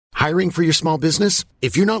Hiring for your small business?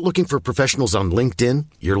 If you're not looking for professionals on LinkedIn,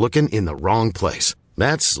 you're looking in the wrong place.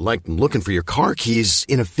 That's like looking for your car keys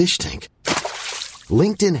in a fish tank.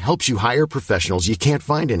 LinkedIn helps you hire professionals you can't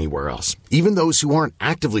find anywhere else, even those who aren't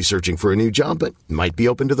actively searching for a new job but might be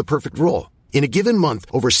open to the perfect role. In a given month,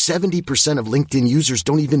 over 70% of LinkedIn users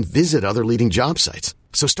don't even visit other leading job sites.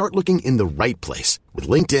 So start looking in the right place. With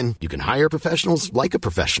LinkedIn, you can hire professionals like a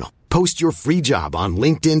professional. Post your free job on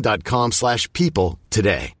linkedin.com/people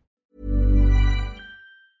today.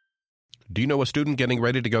 Do you know a student getting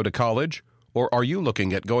ready to go to college? Or are you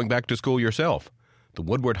looking at going back to school yourself? The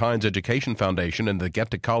Woodward Hines Education Foundation and the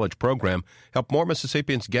Get to College program help more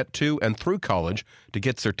Mississippians get to and through college to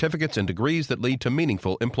get certificates and degrees that lead to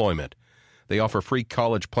meaningful employment. They offer free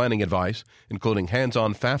college planning advice, including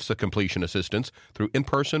hands-on FAFSA completion assistance through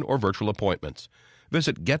in-person or virtual appointments.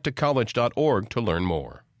 Visit gettocollege.org to learn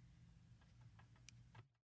more.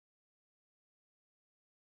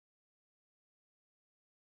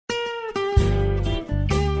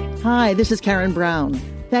 Hi, this is Karen Brown.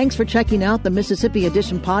 Thanks for checking out the Mississippi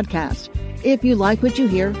Edition podcast. If you like what you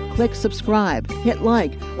hear, click subscribe, hit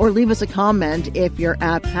like, or leave us a comment if your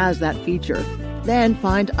app has that feature. Then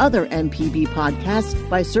find other MPB podcasts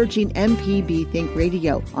by searching MPB Think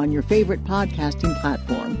Radio on your favorite podcasting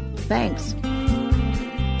platform. Thanks.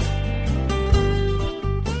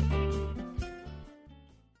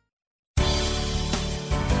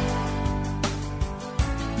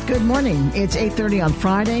 Good morning. It's 8:30 on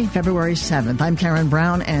Friday, February 7th. I'm Karen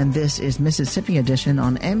Brown, and this is Mississippi Edition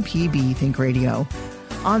on MPB Think Radio.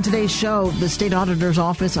 On today's show, the state auditor's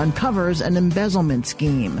office uncovers an embezzlement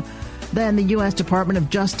scheme. Then the U.S. Department of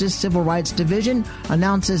Justice Civil Rights Division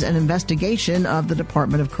announces an investigation of the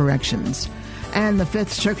Department of Corrections. And the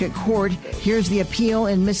Fifth Circuit Court hears the appeal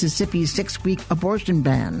in Mississippi's 6-week abortion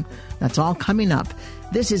ban. That's all coming up.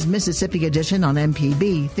 This is Mississippi Edition on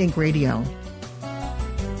MPB Think Radio.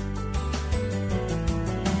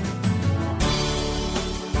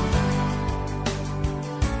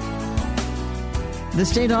 The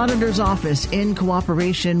state auditor's office, in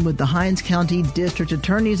cooperation with the Hinds County District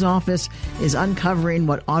Attorney's Office, is uncovering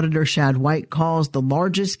what Auditor Shad White calls the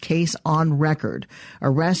largest case on record.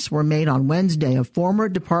 Arrests were made on Wednesday of former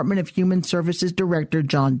Department of Human Services Director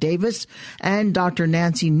John Davis and Dr.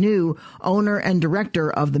 Nancy New, owner and director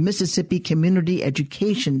of the Mississippi Community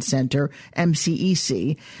Education Center,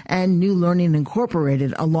 MCEC, and New Learning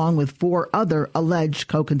Incorporated, along with 4 other alleged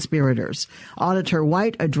co-conspirators. Auditor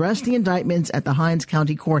White addressed the indictments at the Hinds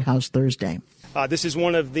County Courthouse Thursday. This is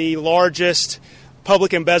one of the largest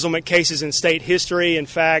public embezzlement cases in state history. In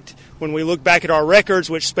fact, when we look back at our records,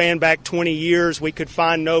 which span back 20 years, we could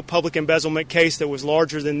find no public embezzlement case that was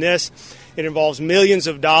larger than this. It involves millions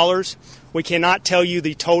of dollars. We cannot tell you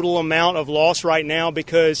the total amount of loss right now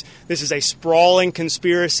because this is a sprawling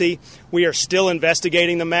conspiracy. We are still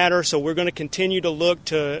investigating the matter, so we're going to continue to look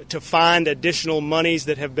to find additional monies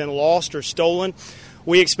that have been lost or stolen.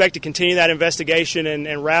 We expect to continue that investigation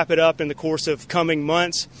and wrap it up in the course of coming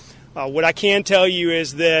months. What I can tell you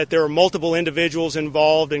is that there are multiple individuals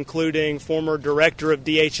involved, including former director of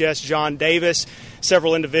DHS John Davis,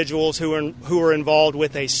 several individuals who are involved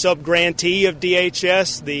with a sub-grantee of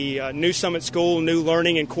DHS, the New Summit School, New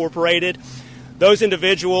Learning Incorporated. Those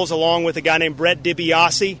individuals, along with a guy named Brett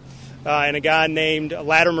DiBiase and a guy named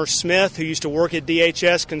Latimer Smith, who used to work at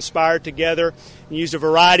DHS, conspired together and used a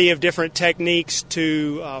variety of different techniques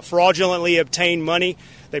to fraudulently obtain money.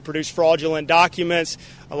 They produced fraudulent documents.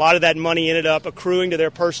 A lot of that money ended up accruing to their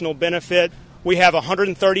personal benefit. We have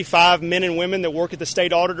 135 men and women that work at the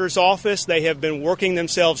state auditor's office. They have been working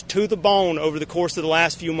themselves to the bone over the course of the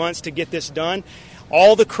last few months to get this done.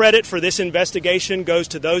 All the credit for this investigation goes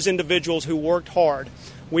to those individuals who worked hard.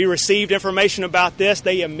 We received information about this.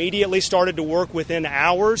 They immediately started to work within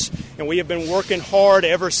hours, and we have been working hard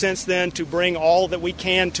ever since then to bring all that we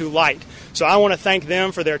can to light. So I want to thank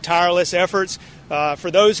them for their tireless efforts.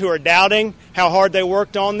 For those who are doubting how hard they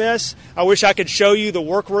worked on this, I wish I could show you the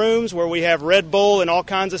workrooms where we have Red Bull and all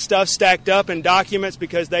kinds of stuff stacked up in documents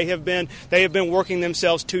because they have been working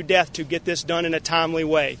themselves to death to get this done in a timely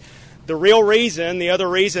way. The other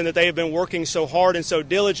reason that they have been working so hard and so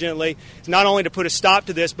diligently is not only to put a stop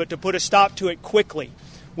to this, but to put a stop to it quickly.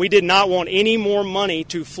 We did not want any more money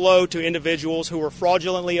to flow to individuals who were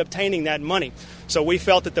fraudulently obtaining that money. So we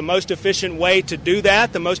felt that the most efficient way to do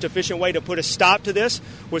that, the most efficient way to put a stop to this,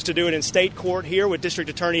 was to do it in state court here with District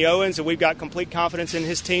Attorney Owens, and we've got complete confidence in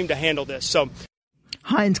his team to handle this. So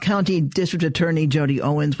Hinds County District Attorney Jody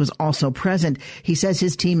Owens was also present. He says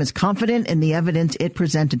his team is confident in the evidence it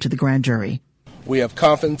presented to the grand jury. We have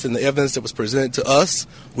confidence in the evidence that was presented to us.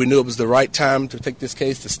 We knew it was the right time to take this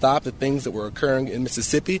case to stop the things that were occurring in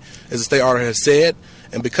Mississippi, as the state auditor has said.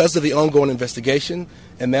 And because of the ongoing investigation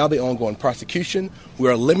and now the ongoing prosecution, we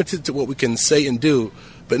are limited to what we can say and do.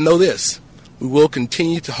 But know this, we will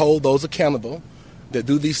continue to hold those accountable that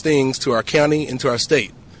do these things to our county and to our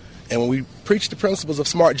state. And when we preach the principles of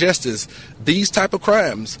smart justice, these type of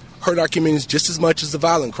crimes hurt our communities just as much as the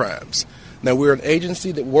violent crimes. Now, we're an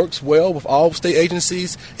agency that works well with all state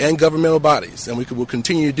agencies and governmental bodies, and will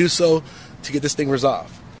continue to do so to get this thing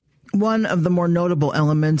resolved. One of the more notable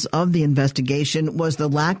elements of the investigation was the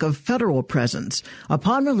lack of federal presence.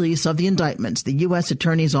 Upon release of the indictments, the U.S.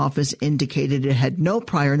 Attorney's Office indicated it had no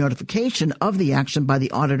prior notification of the action by the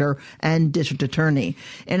auditor and district attorney.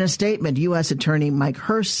 In a statement, U.S. Attorney Mike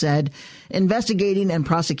Hurst said, investigating and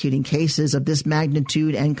prosecuting cases of this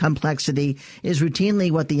magnitude and complexity is routinely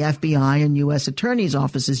what the FBI and U.S. Attorney's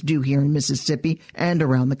offices do here in Mississippi and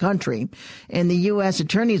around the country. In the U.S.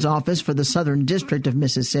 Attorney's Office for the Southern District of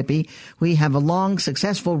Mississippi, we have a long,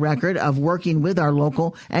 successful record of working with our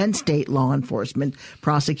local and state law enforcement,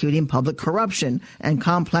 prosecuting public corruption and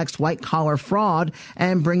complex white-collar fraud,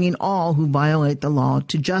 and bringing all who violate the law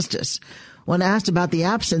to justice. When asked about the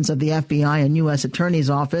absence of the FBI and U.S.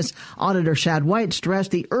 Attorney's Office, Auditor Shad White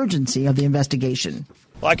stressed the urgency of the investigation.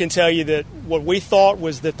 Well, I can tell you that what we thought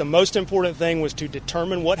was that the most important thing was to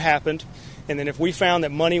determine what happened, and then if we found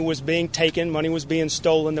that money was being taken, money was being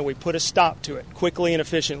stolen, then we put a stop to it quickly and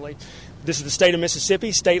efficiently. This is the state of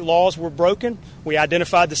Mississippi. State laws were broken. We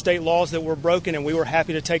identified the state laws that were broken, and we were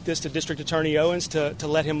happy to take this to District Attorney Owens to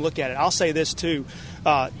let him look at it. I'll say this, too.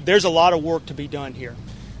 There's a lot of work to be done here.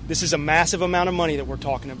 This is a massive amount of money that we're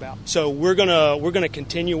talking about. So we're gonna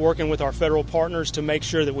continue working with our federal partners to make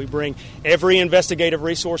sure that we bring every investigative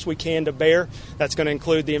resource we can to bear. That's going to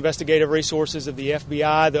include the investigative resources of the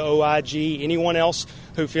FBI, the OIG, anyone else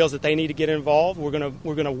who feels that they need to get involved. We're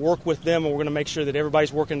gonna work with them, and we're gonna make sure that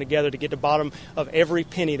everybody's working together to get to the bottom of every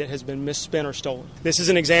penny that has been misspent or stolen. This is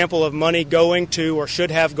an example of money going to or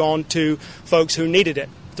should have gone to folks who needed it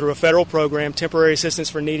through a federal program, temporary assistance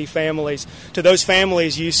for needy families. To those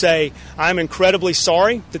families, you say, I'm incredibly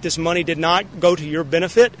sorry that this money did not go to your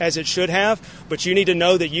benefit as it should have, but you need to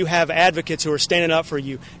know that you have advocates who are standing up for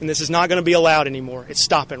you, and this is not going to be allowed anymore. It's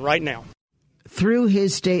stopping right now. Through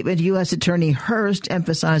his statement, U.S. Attorney Hurst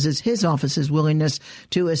emphasizes his office's willingness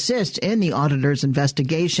to assist in the auditor's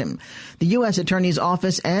investigation. The U.S. Attorney's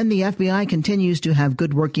Office and the FBI continues to have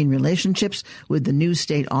good working relationships with the new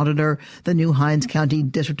state auditor, the new Hinds County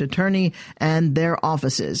District Attorney, and their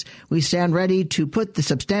offices. We stand ready to put the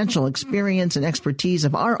substantial experience and expertise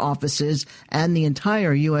of our offices and the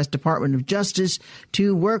entire U.S. Department of Justice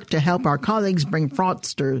to work to help our colleagues bring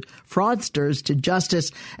fraudsters to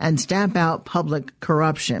justice and stamp out public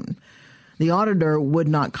corruption. The auditor would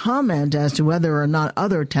not comment as to whether or not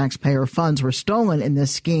other taxpayer funds were stolen in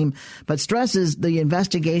this scheme, but stresses the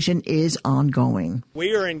investigation is ongoing.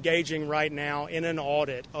 We are engaging right now in an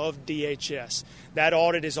audit of DHS. That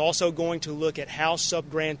audit is also going to look at how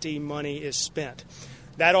subgrantee money is spent.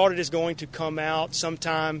 That audit is going to come out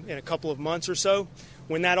sometime in a couple of months or so.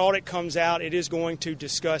 When that audit comes out, it is going to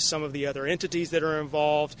discuss some of the other entities that are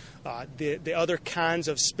involved, the other kinds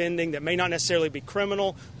of spending that may not necessarily be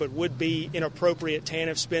criminal, but would be inappropriate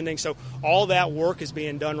TANF spending. So all that work is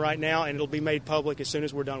being done right now, and it'll be made public as soon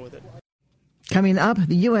as we're done with it. Coming up,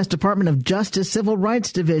 the U.S. Department of Justice Civil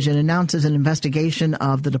Rights Division announces an investigation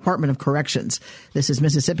of the Department of Corrections. This is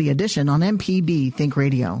Mississippi Edition on MPB Think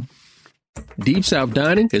Radio. Deep South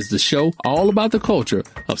Dining is the show all about the culture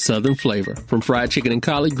of Southern flavor. From fried chicken and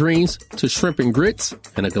collard greens to shrimp and grits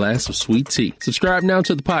and a glass of sweet tea. Subscribe now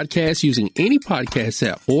to the podcast using any podcast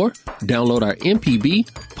app or download our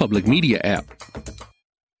MPB Public Media app.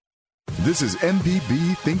 This is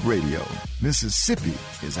MPB Think Radio. Mississippi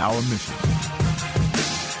is our mission.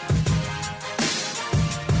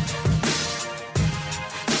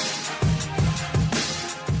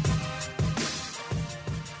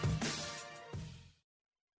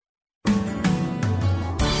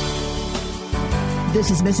 This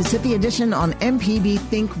is Mississippi Edition on MPB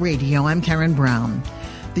Think Radio. I'm Karen Brown.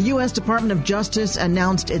 The U.S. Department of Justice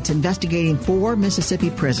announced it's investigating 4 Mississippi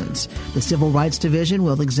prisons. The Civil Rights Division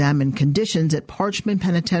will examine conditions at Parchman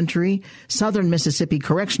Penitentiary, Southern Mississippi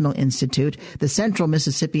Correctional Institute, the Central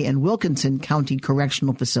Mississippi and Wilkinson County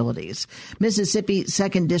Correctional Facilities. Mississippi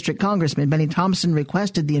 2nd District Congressman Benny Thompson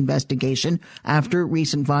requested the investigation after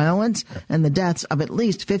recent violence and the deaths of at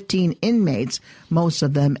least 15 inmates, most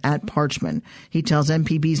of them at Parchman. He tells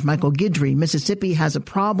MPB's Michael Guidry Mississippi has a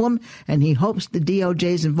problem, and he hopes the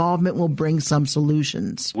DOJ's involvement will bring some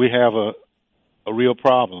solutions. We have a real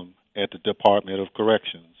problem at the Department of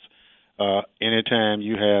Corrections. Anytime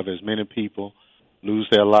you have as many people lose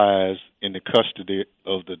their lives in the custody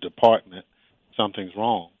of the department, something's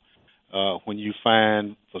wrong. When you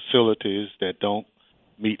find facilities that don't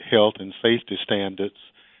meet health and safety standards,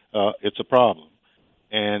 it's a problem.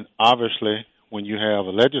 And obviously, when you have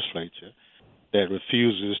a legislature that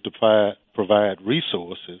refuses to provide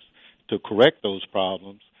resources to correct those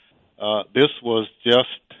problems, this was just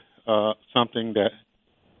something that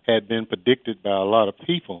had been predicted by a lot of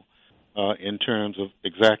people in terms of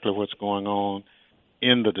exactly what's going on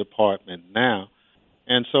in the department now.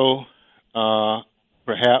 And so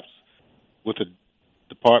perhaps with the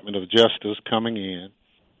Department of Justice coming in,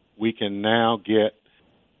 we can now get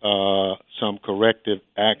some corrective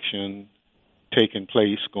action taking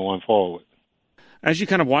place going forward. As you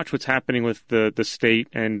kind of watch what's happening with the state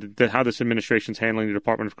and how this administration's handling the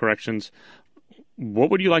Department of Corrections, what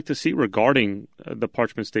would you like to see regarding the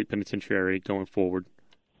Parchman State Penitentiary going forward?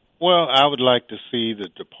 Well, I would like to see the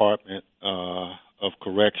Department of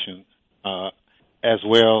Corrections as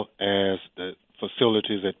well as the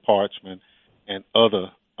facilities at Parchman and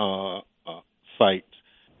other sites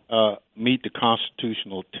meet the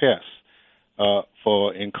constitutional tests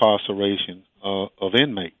for incarceration of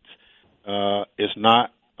inmates. It's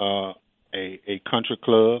not a country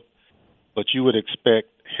club, but you would expect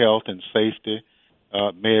health and safety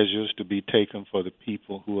measures to be taken for the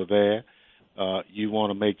people who are there. You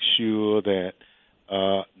want to make sure that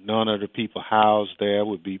none of the people housed there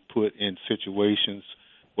would be put in situations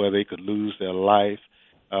where they could lose their life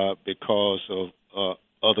because of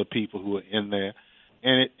other people who are in there.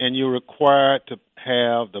 And you're required to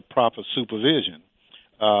have the proper supervision.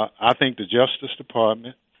 I think the Justice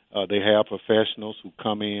Department, they have professionals who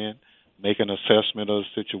come in, make an assessment of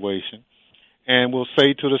the situation, and will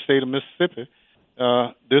say to the state of Mississippi,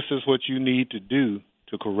 this is what you need to do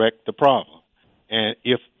to correct the problem. And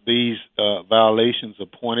if these violations are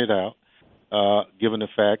pointed out, given the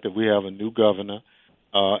fact that we have a new governor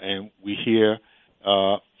and we hear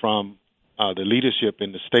from the leadership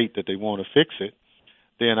in the state that they want to fix it,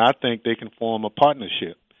 then I think they can form a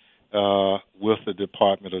partnership with the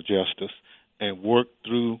Department of Justice and work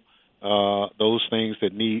through those things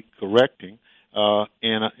that need correcting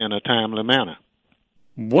in a timely manner.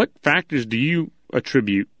 What factors do you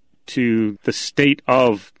attribute to the state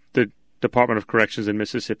of the Department of Corrections in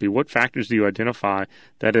Mississippi? What factors do you identify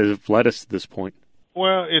that have led us to this point?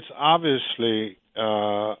 Well, it's obviously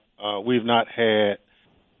we've not had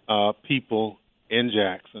people in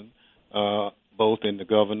Jackson, both in the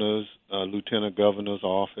governor's, lieutenant governor's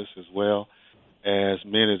office, as well as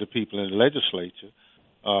many of the people in the legislature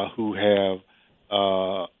who have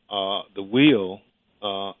the will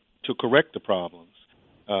to correct the problems.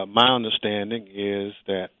 My understanding is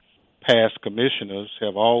that past commissioners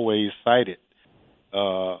have always cited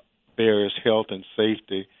various health and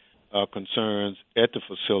safety concerns at the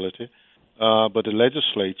facility, but the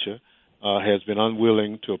legislature has been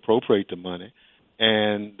unwilling to appropriate the money,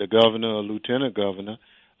 and the governor or lieutenant governor,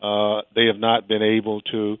 they have not been able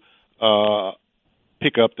to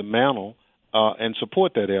pick up the mantle and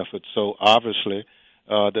support that effort. So obviously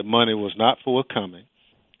the money was not forthcoming,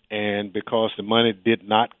 and because the money did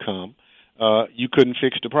not come, you couldn't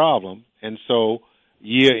fix the problem. And so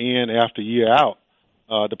year in after year out,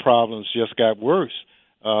 the problems just got worse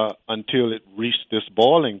until it reached this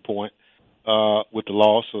boiling point with the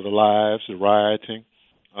loss of the lives, the rioting,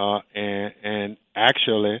 and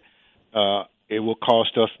actually it will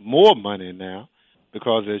cost us more money now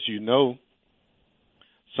because, as you know,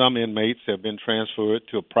 some inmates have been transferred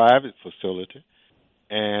to a private facility,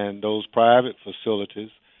 and those private facilities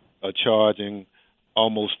are charging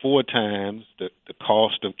almost 4 times the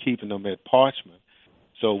cost of keeping them at Parchman.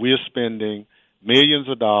 So we're spending millions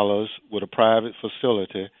of dollars with a private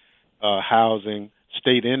facility housing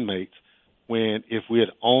state inmates, when if we had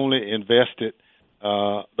only invested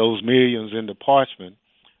those millions into Parchman,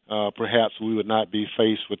 perhaps we would not be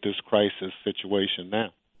faced with this crisis situation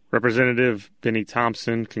now. Representative Benny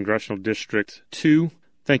Thompson, Congressional District 2,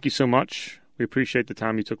 thank you so much. We appreciate the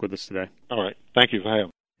time you took with us today. All right. Thank you for having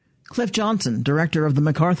me. Cliff Johnson, director of the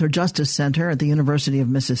MacArthur Justice Center at the University of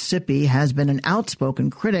Mississippi, has been an outspoken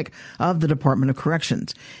critic of the Department of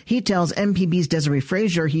Corrections. He tells MPB's Desiree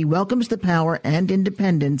Frazier he welcomes the power and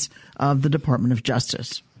independence of the Department of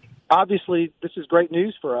Justice. Obviously, this is great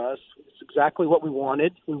news for us. It's exactly what we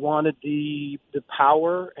wanted. We wanted the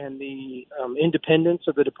power and the independence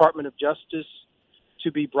of the Department of Justice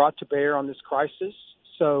to be brought to bear on this crisis.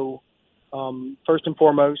 So, first and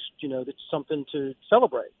foremost, it's something to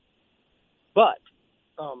celebrate. But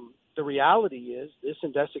the reality is this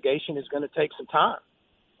investigation is going to take some time.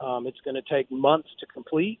 It's going to take months to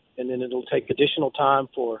complete, and then it'll take additional time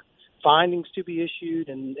for findings to be issued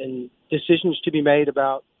and decisions to be made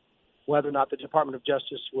about whether or not the Department of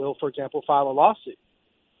Justice will, for example, file a lawsuit.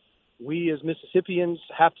 We as Mississippians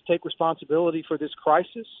have to take responsibility for this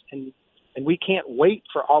crisis, and we can't wait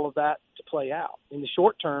for all of that to play out. In the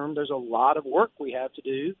short term, there's a lot of work we have to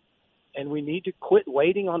do, and we need to quit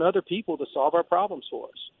waiting on other people to solve our problems for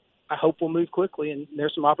us. I hope we'll move quickly, and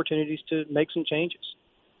there's some opportunities to make some changes.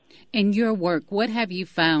 In your work, what have you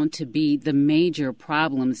found to be the major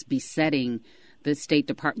problems besetting the State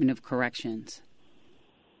Department of Corrections?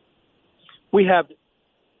 We have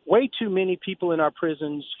way too many people in our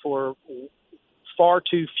prisons for far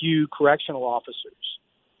too few correctional officers.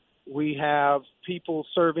 We have people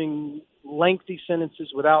serving lengthy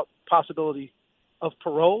sentences without possibility of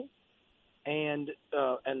parole and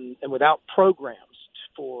without programs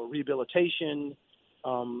for rehabilitation.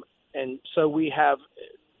 And so we have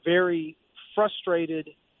very frustrated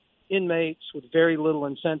inmates with very little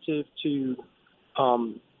incentive to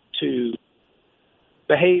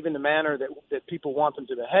behave in the manner that people want them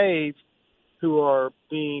to behave, who are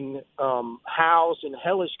being housed in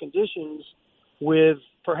hellish conditions with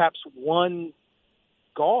perhaps one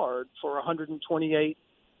guard for 128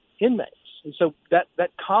 inmates. And so that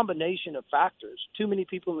combination of factors, too many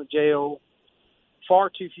people in the jail, far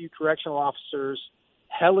too few correctional officers,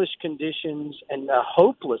 hellish conditions, and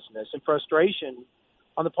hopelessness and frustration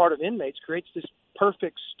on the part of inmates creates this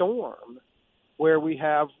perfect storm where we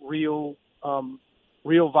have real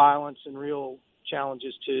violence and real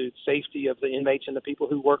challenges to safety of the inmates and the people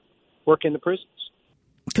who work in the prisons.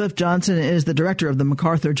 Cliff Johnson is the director of the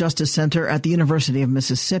MacArthur Justice Center at the University of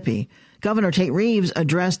Mississippi. Governor Tate Reeves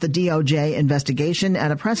addressed the DOJ investigation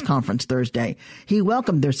at a press conference Thursday. He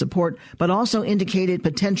welcomed their support, but also indicated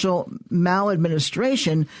potential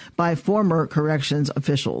maladministration by former corrections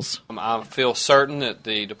officials. I feel certain that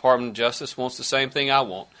the Department of Justice wants the same thing I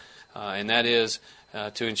want, and that is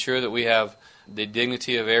to ensure that we have the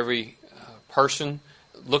dignity of every person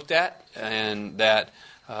looked at, and that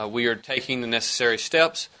we are taking the necessary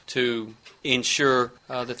steps to ensure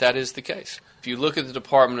that is the case. If you look at the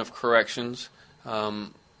Department of Corrections,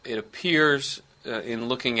 it appears in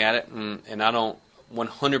looking at it, and I don't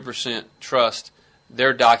 100% trust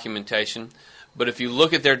their documentation, but if you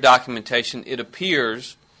look at their documentation, it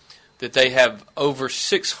appears that they have over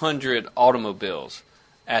 600 automobiles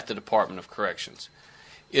at the Department of Corrections.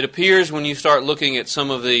 It appears when you start looking at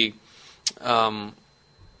some of the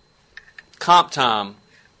comp time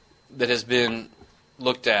that has been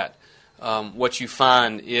looked at, what you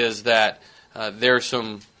find is that there are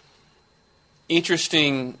some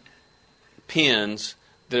interesting pins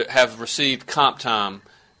that have received comp time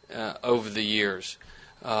over the years.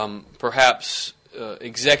 Perhaps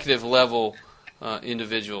executive level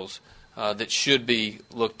individuals that should be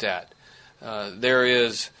looked at.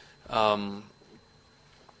 There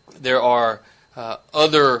are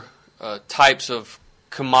other types of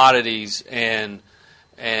commodities and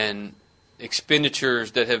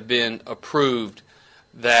expenditures that have been approved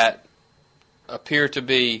that appear to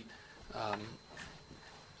be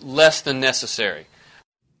less than necessary.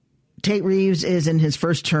 Tate Reeves is in his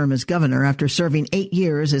first term as governor after serving 8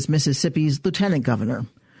 years as Mississippi's lieutenant governor.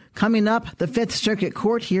 Coming up, the Fifth Circuit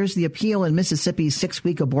Court hears the appeal in Mississippi's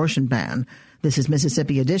 6-week abortion ban. This is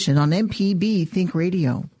Mississippi Edition on MPB Think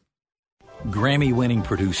Radio. Grammy-winning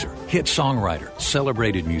producer, hit songwriter,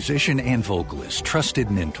 celebrated musician and vocalist, trusted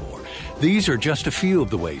mentor. These are just a few of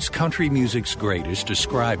the ways country music's greatest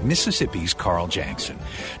describe Mississippi's Carl Jackson.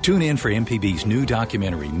 Tune in for MPB's new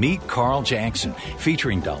documentary, Meet Carl Jackson,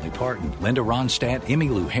 featuring Dolly Parton, Linda Ronstadt,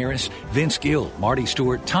 Emmylou Harris, Vince Gill, Marty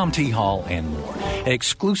Stewart, Tom T. Hall, and more.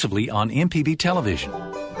 Exclusively on MPB Television.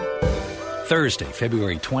 Thursday,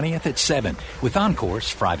 February 20th at 7, with encores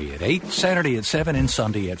Friday at 8, Saturday at 7, and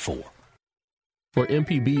Sunday at 4. For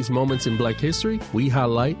MPB's Moments in Black History, we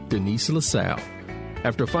highlight Denise LaSalle.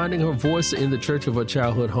 After finding her voice in the church of her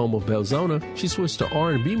childhood home of Belzona, she switched to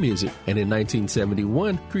R&B music and in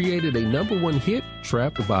 1971 created a #1 hit,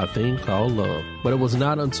 Trapped by a Thing Called Love. But it was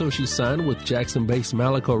not until she signed with Jackson-based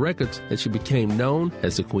Malaco Records that she became known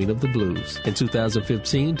as the Queen of the Blues. In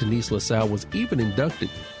 2015, Denise LaSalle was even inducted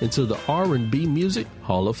into the R&B Music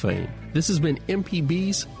Hall of Fame. This has been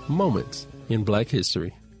MPB's Moments in Black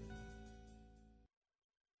History.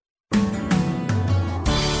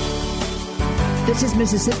 This is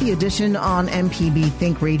Mississippi Edition on MPB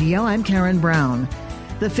Think Radio. I'm Karen Brown.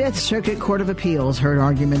 The Fifth Circuit Court of Appeals heard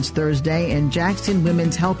arguments Thursday in Jackson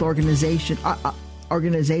Women's Health Organization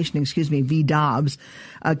Organization, v. Dobbs,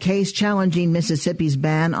 a case challenging Mississippi's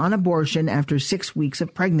ban on abortion after 6 weeks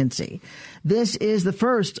of pregnancy. This is the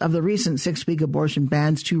first of the recent 6-week abortion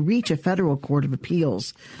bans to reach a federal court of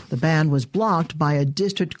appeals. The ban was blocked by a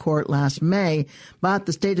district court last May, but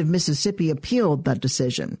the state of Mississippi appealed that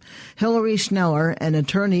decision. Hillary Schneller, an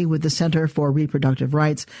attorney with the Center for Reproductive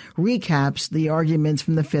Rights, recaps the arguments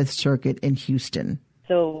from the Fifth Circuit in Houston.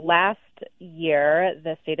 So last year,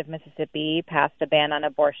 the state of Mississippi passed a ban on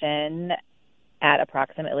abortion at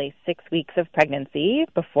approximately 6 weeks of pregnancy,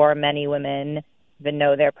 before many women even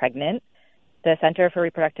know they're pregnant. The Center for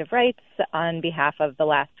Reproductive Rights, on behalf of the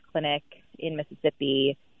last clinic in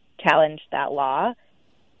Mississippi, challenged that law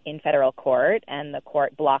in federal court, and the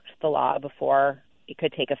court blocked the law before it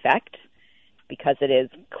could take effect because it is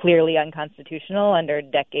clearly unconstitutional under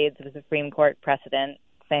decades of Supreme Court precedent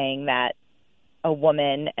saying that a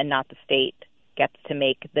woman and not the state gets to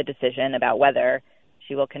make the decision about whether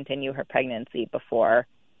she will continue her pregnancy before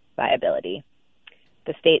viability.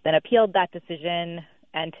 The state then appealed that decision,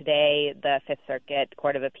 and today the Fifth Circuit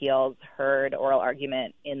Court of Appeals heard oral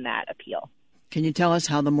argument in that appeal. Can you tell us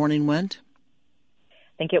how the morning went?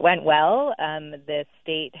 I think it went well. The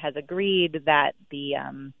state has agreed that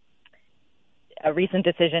a recent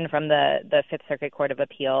decision from the Fifth Circuit Court of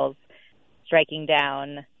Appeals striking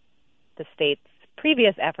down the state's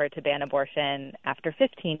previous effort to ban abortion after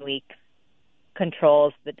 15 weeks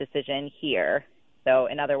controls the decision here. So,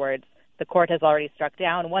 in other words, the court has already struck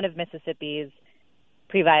down one of Mississippi's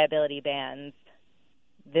pre-viability bans.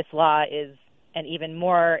 This law is an even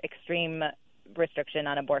more extreme restriction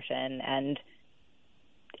on abortion, and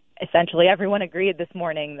essentially everyone agreed this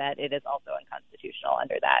morning that it is also unconstitutional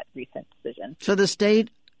under that recent decision. So the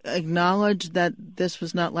state acknowledged that this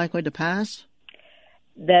was not likely to pass?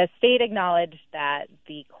 The state acknowledged that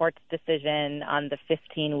the court's decision on the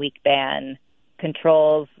 15-week ban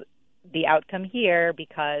controls the outcome here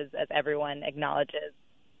because, as everyone acknowledges,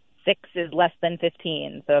 6 is less than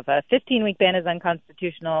 15. So if a 15-week ban is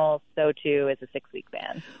unconstitutional, so too is a 6-week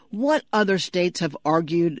ban. What other states have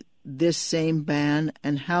argued this same ban,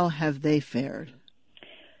 and how have they fared?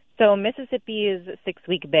 So Mississippi's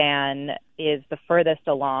 6-week ban is the furthest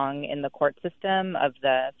along in the court system of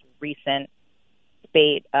the recent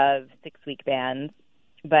spate of 6-week bans.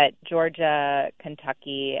 But Georgia,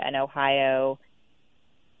 Kentucky, and Ohio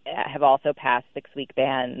have also passed 6-week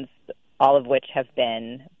bans, all of which have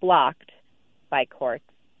been blocked by courts.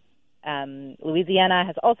 Louisiana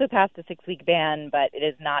has also passed a 6-week ban, but it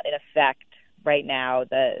is not in effect right now.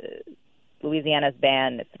 Louisiana's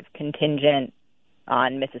ban is sort of contingent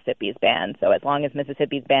on Mississippi's ban. So as long as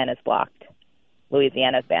Mississippi's ban is blocked,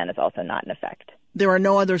 Louisiana's ban is also not in effect. There are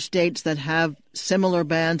no other states that have similar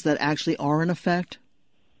bans that actually are in effect?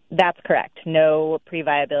 That's correct. No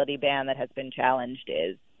pre-viability ban that has been challenged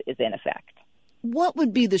is in effect. What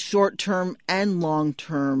would be the short-term and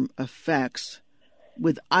long-term effects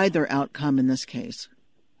with either outcome in this case?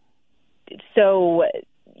 So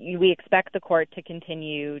we expect the court to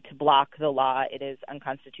continue to block the law. It is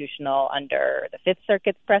unconstitutional under the Fifth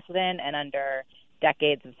Circuit's precedent and under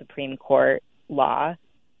decades of Supreme Court law.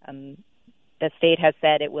 The state has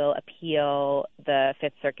said it will appeal the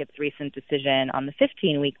Fifth Circuit's recent decision on the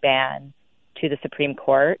 15-week ban to the Supreme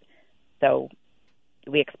Court. So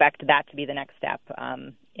we expect that to be the next step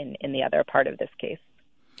in the other part of this case.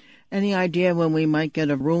 Any idea when we might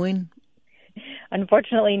get a ruling?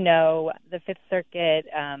 Unfortunately, no. The Fifth Circuit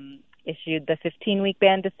issued the 15-week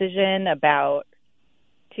ban decision about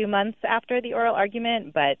 2 months after the oral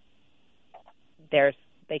argument, but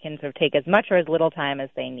they can sort of take as much or as little time as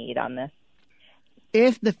they need on this.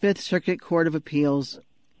 If the Fifth Circuit Court of Appeals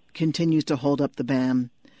continues to hold up the ban,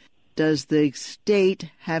 does the state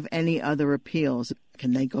have any other appeals?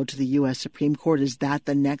 Can they go to the U.S. Supreme Court? Is that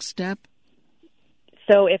the next step?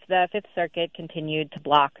 So if the Fifth Circuit continued to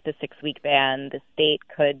block the 6-week ban, the state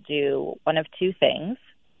could do one of two things.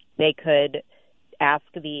 They could ask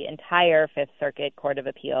the entire Fifth Circuit Court of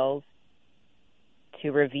Appeals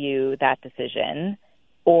to review that decision,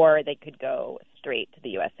 or they could go straight to the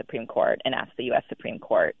U.S. Supreme Court and ask the U.S. Supreme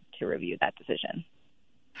Court to review that decision.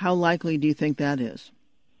 How likely do you think that is?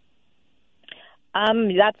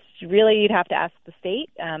 That's really, you'd have to ask the state.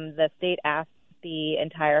 The state asked the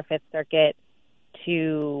entire Fifth Circuit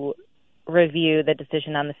to review the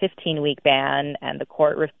decision on the 15-week ban, and the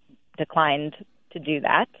court declined to do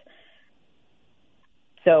that.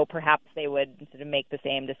 So perhaps they would sort of make the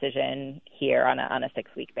same decision here on a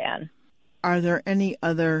 6-week ban. Are there any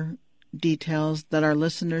other details that our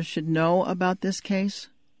listeners should know about this case?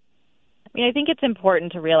 I think it's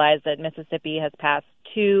important to realize that Mississippi has passed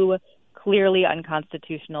 2 clearly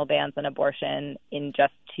unconstitutional bans on abortion in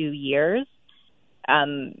just 2 years.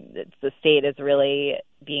 The state is really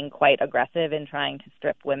being quite aggressive in trying to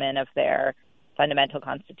strip women of their fundamental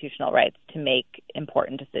constitutional rights to make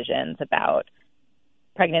important decisions about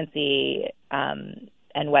pregnancy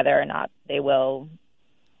and whether or not they will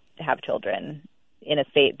have children in a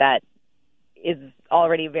state that is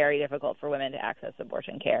already very difficult for women to access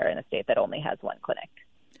abortion care in a state that only has one clinic.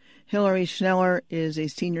 Hillary Schneller is a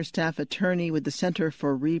senior staff attorney with the Center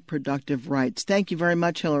for Reproductive Rights. Thank you very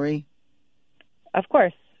much, Hillary. Of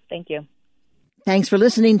course. Thank you. Thanks for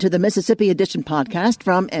listening to the Mississippi Edition podcast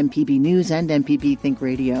from MPB News and MPB Think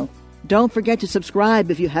Radio. Don't forget to subscribe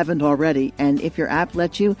if you haven't already, and if your app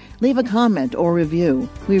lets you, leave a comment or review.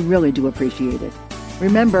 We really do appreciate it.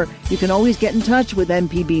 Remember, you can always get in touch with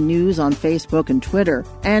MPB News on Facebook and Twitter,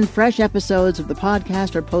 and fresh episodes of the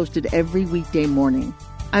podcast are posted every weekday morning.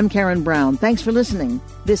 I'm Karen Brown. Thanks for listening.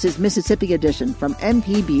 This is Mississippi Edition from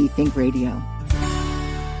MPB Think Radio.